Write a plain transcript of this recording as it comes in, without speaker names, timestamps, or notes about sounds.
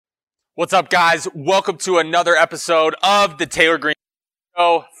What's up, guys? Welcome to another episode of the Taylor Green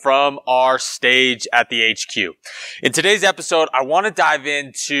Show from our stage at the HQ. In today's episode, I want to dive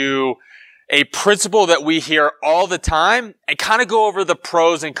into a principle that we hear all the time and kind of go over the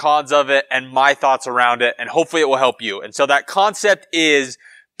pros and cons of it and my thoughts around it, and hopefully it will help you. And so that concept is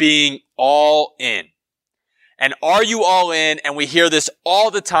being all in. And are you all in? And we hear this all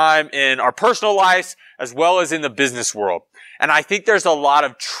the time in our personal lives as well as in the business world. And I think there's a lot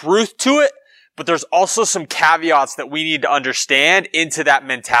of truth to it, but there's also some caveats that we need to understand into that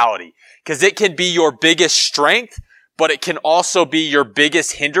mentality. Because it can be your biggest strength, but it can also be your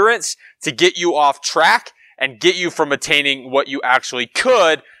biggest hindrance to get you off track and get you from attaining what you actually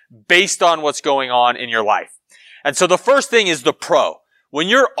could based on what's going on in your life. And so the first thing is the pro. When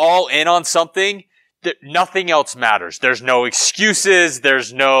you're all in on something, nothing else matters. There's no excuses.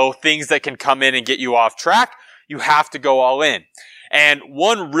 There's no things that can come in and get you off track. You have to go all in. And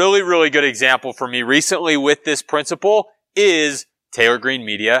one really, really good example for me recently with this principle is Taylor Green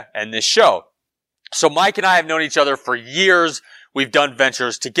Media and this show. So Mike and I have known each other for years. We've done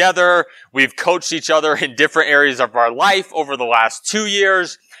ventures together. We've coached each other in different areas of our life over the last 2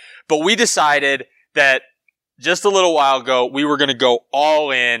 years. But we decided that just a little while ago, we were going to go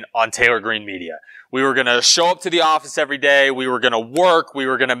all in on Taylor Green Media. We were going to show up to the office every day. We were going to work. We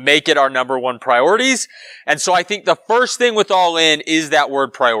were going to make it our number one priorities. And so I think the first thing with all in is that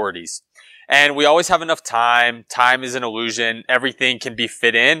word priorities. And we always have enough time. Time is an illusion. Everything can be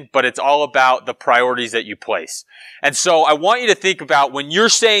fit in, but it's all about the priorities that you place. And so I want you to think about when you're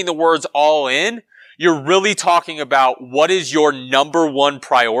saying the words all in, you're really talking about what is your number one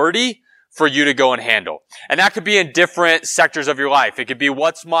priority for you to go and handle. And that could be in different sectors of your life. It could be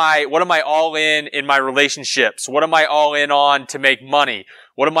what am I all in my relationships? What am I all in on to make money?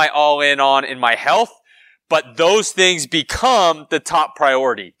 What am I all in on in my health? But those things become the top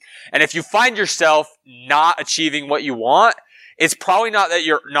priority. And if you find yourself not achieving what you want, it's probably not that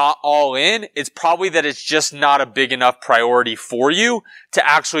you're not all in. It's probably that it's just not a big enough priority for you to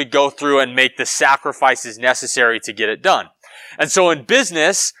actually go through and make the sacrifices necessary to get it done. And so in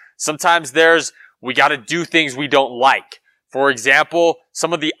business, sometimes we got to do things we don't like. For example,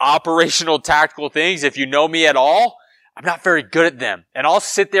 some of the operational tactical things, if you know me at all, I'm not very good at them. And I'll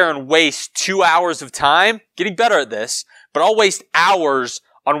sit there and waste 2 hours of time, getting better at this, but I'll waste hours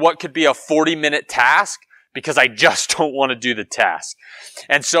on what could be a 40-minute task because I just don't want to do the task.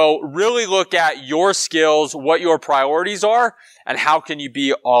 And so really look at your skills, what your priorities are, and how can you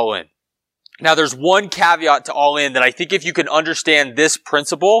be all in. Now, there's one caveat to all in that I think if you can understand this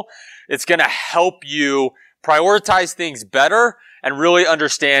principle, it's going to help you prioritize things better and really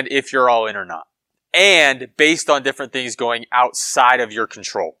understand if you're all in or not. And based on different things going outside of your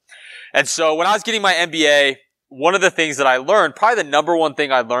control. And so when I was getting my MBA, one of the things that I learned, probably the number one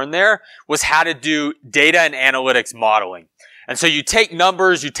thing I learned there, was how to do data and analytics modeling. And so you take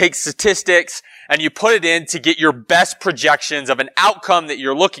numbers, you take statistics, and you put it in to get your best projections of an outcome that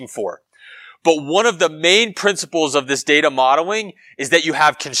you're looking for. But one of the main principles of this data modeling is that you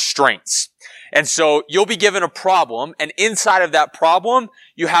have constraints. And so you'll be given a problem, and inside of that problem,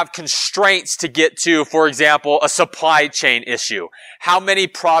 you have constraints to get to, for example, a supply chain issue. How many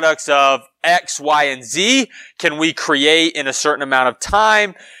products of X, Y, and Z can we create in a certain amount of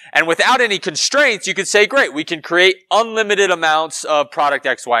time? And without any constraints, you could say, great, we can create unlimited amounts of product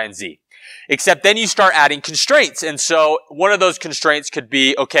X, Y, and Z. Except then you start adding constraints. And so one of those constraints could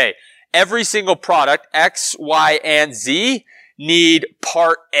be, okay, every single product, X, Y, and Z, need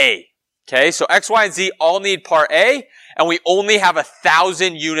part A. Okay, so X, Y, and Z all need part A, and we only have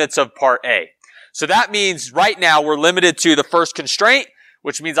 1,000 units of part A. So that means right now we're limited to the first constraint,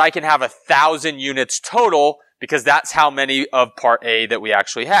 which means I can have 1,000 units total because that's how many of part A that we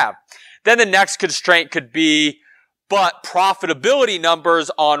actually have. Then the next constraint could be, but profitability numbers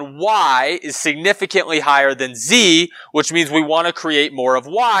on Y is significantly higher than Z, which means we want to create more of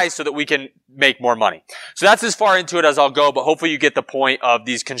Y so that we can make more money. So that's as far into it as I'll go, but hopefully you get the point of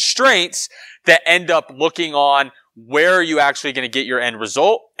these constraints that end up looking on where are you actually going to get your end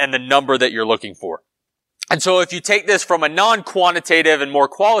result and the number that you're looking for. And so if you take this from a non-quantitative and more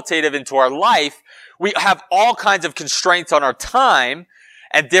qualitative into our life, we have all kinds of constraints on our time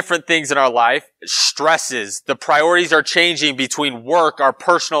and different things in our life, stresses. The priorities are changing between work, our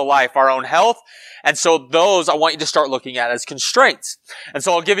personal life, our own health. And so those I want you to start looking at as constraints. And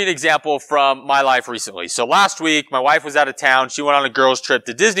so I'll give you an example from my life recently. So last week, my wife was out of town. She went on a girls' trip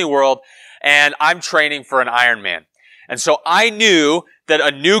to Disney World, and I'm training for an Ironman. And so I knew that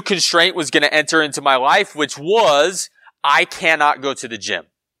a new constraint was going to enter into my life, which was I cannot go to the gym,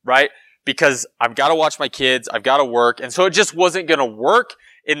 right? Because I've got to watch my kids, I've got to work, and so it just wasn't going to work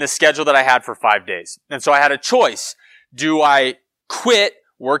in the schedule that I had for 5 days. And so I had a choice. Do I quit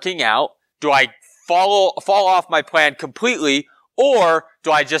working out? Do I fall off my plan completely? Or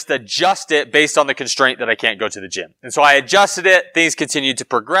do I just adjust it based on the constraint that I can't go to the gym? And so I adjusted it. Things continued to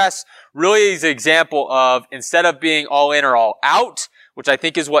progress. Really is an example of, instead of being all in or all out, which I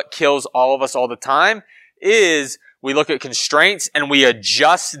think is what kills all of us all the time, is we look at constraints and we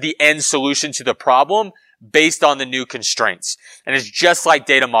adjust the end solution to the problem based on the new constraints. And it's just like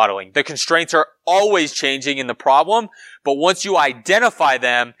data modeling. The constraints are always changing in the problem, but once you identify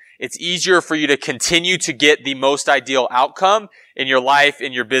them, it's easier for you to continue to get the most ideal outcome in your life,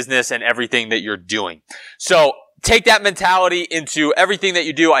 in your business, and everything that you're doing. So take that mentality into everything that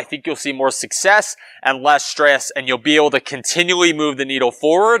you do. I think you'll see more success and less stress, and you'll be able to continually move the needle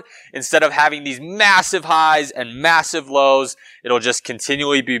forward instead of having these massive highs and massive lows. It'll just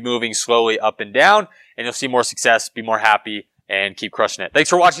continually be moving slowly up and down, and you'll see more success, be more happy, and keep crushing it. Thanks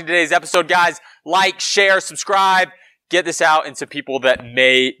for watching today's episode, guys. Like, share, subscribe. Get this out into people that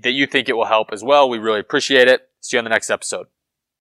you think it will help as well. We really appreciate it. See you on the next episode.